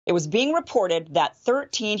It was being reported that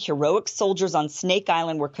 13 heroic soldiers on Snake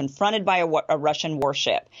Island were confronted by a Russian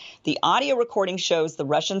warship. The audio recording shows the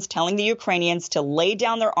Russians telling the Ukrainians to lay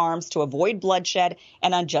down their arms to avoid bloodshed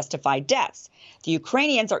and unjustified deaths. The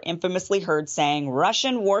Ukrainians are infamously heard saying,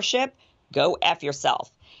 "Russian warship, go F yourself."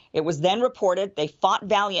 It was then reported they fought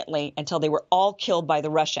valiantly until they were all killed by the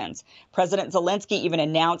Russians. President Zelensky even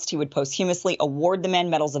announced he would posthumously award the men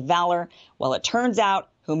medals of valor. Well, it turns out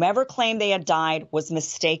whomever claimed they had died was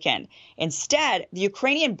mistaken. Instead, the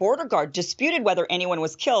Ukrainian border guard disputed whether anyone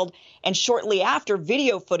was killed, and shortly after,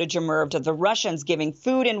 video footage emerged of the Russians giving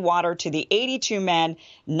food and water to the 82 men,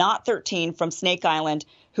 not 13, from Snake Island,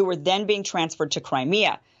 who were then being transferred to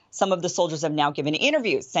Crimea. Some of the soldiers have now given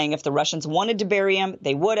interviews saying if the Russians wanted to bury him,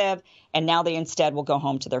 they would have, and now they instead will go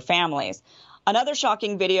home to their families. Another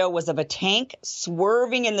shocking video was of a tank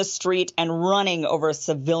swerving in the street and running over a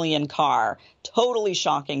civilian car. Totally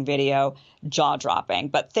shocking video, jaw-dropping.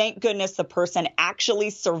 But thank goodness the person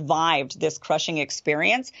actually survived this crushing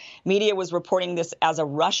experience. Media was reporting this as a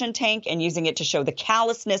Russian tank and using it to show the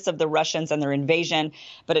callousness of the Russians and their invasion.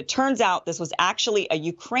 But it turns out this was actually a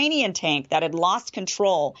Ukrainian tank that had lost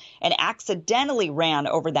control and accidentally ran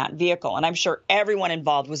over that vehicle. And I'm sure everyone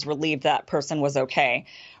involved was relieved that person was okay.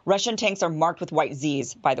 Russian tanks are marked with white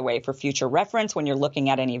Zs, by the way, for future reference when you're looking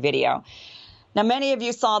at any video. Now, many of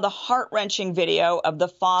you saw the heart-wrenching video of the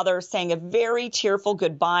father saying a very tearful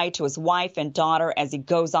goodbye to his wife and daughter as he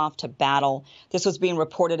goes off to battle. This was being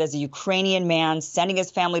reported as a Ukrainian man sending his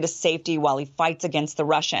family to safety while he fights against the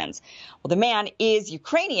Russians. Well, the man is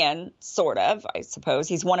Ukrainian, sort of, I suppose.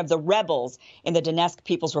 He's one of the rebels in the Donetsk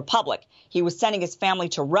People's Republic. He was sending his family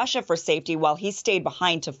to Russia for safety while he stayed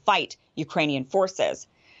behind to fight Ukrainian forces.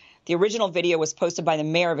 The original video was posted by the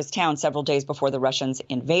mayor of his town several days before the Russians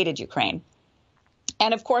invaded Ukraine.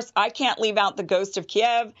 And of course, I can't leave out the ghost of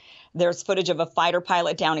Kiev. There's footage of a fighter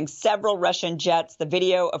pilot downing several Russian jets. The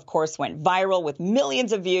video, of course, went viral with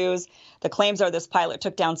millions of views. The claims are this pilot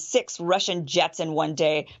took down 6 Russian jets in one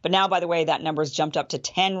day. But now, by the way, that number's jumped up to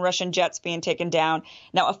 10 Russian jets being taken down.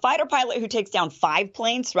 Now, a fighter pilot who takes down 5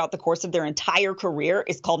 planes throughout the course of their entire career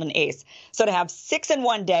is called an ace. So to have 6 in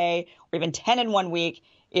one day or even 10 in one week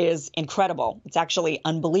is incredible. It's actually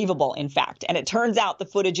unbelievable, in fact. And it turns out the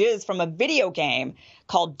footage is from a video game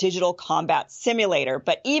called Digital Combat Simulator.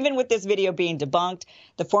 But even with this video being debunked,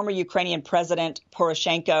 the former Ukrainian president,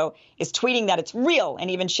 Poroshenko, is tweeting that it's real and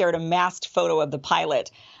even shared a masked photo of the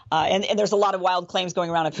pilot. And there's a lot of wild claims going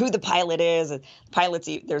around of who the pilot is.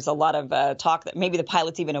 There's a lot of talk that maybe the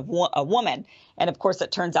pilot's even a woman. And of course,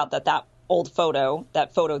 it turns out that that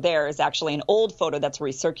photo there is actually an old photo that's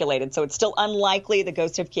recirculated. So it's still unlikely the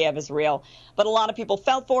ghost of Kiev is real. But a lot of people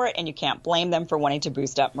fell for it, and you can't blame them for wanting to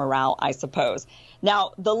boost up morale, I suppose.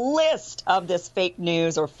 Now, the list of this fake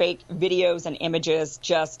news or fake videos and images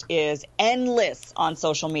just is endless on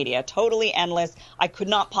social media, totally endless. I could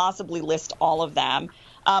not possibly list all of them.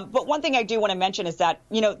 But one thing I do want to mention is that,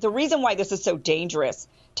 the reason why this is so dangerous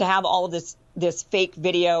to have all of this fake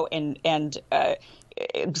video and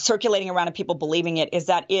circulating around and people believing it is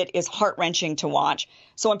that it is heart-wrenching to watch.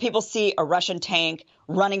 So when people see a Russian tank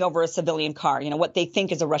running over a civilian car, what they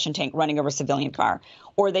think is a Russian tank running over a civilian car,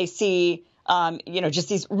 or they see, just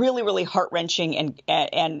these really, really heart-wrenching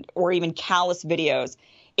and or even callous videos,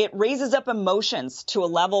 it raises up emotions to a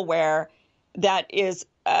level where that is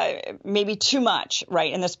maybe too much,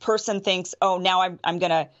 right? And this person thinks, oh, now I've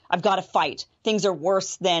got to fight. Things are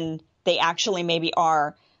worse than they actually maybe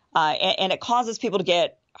are. And it causes people to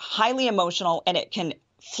get highly emotional, and it can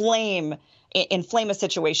inflame a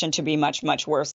situation to be much, much worse.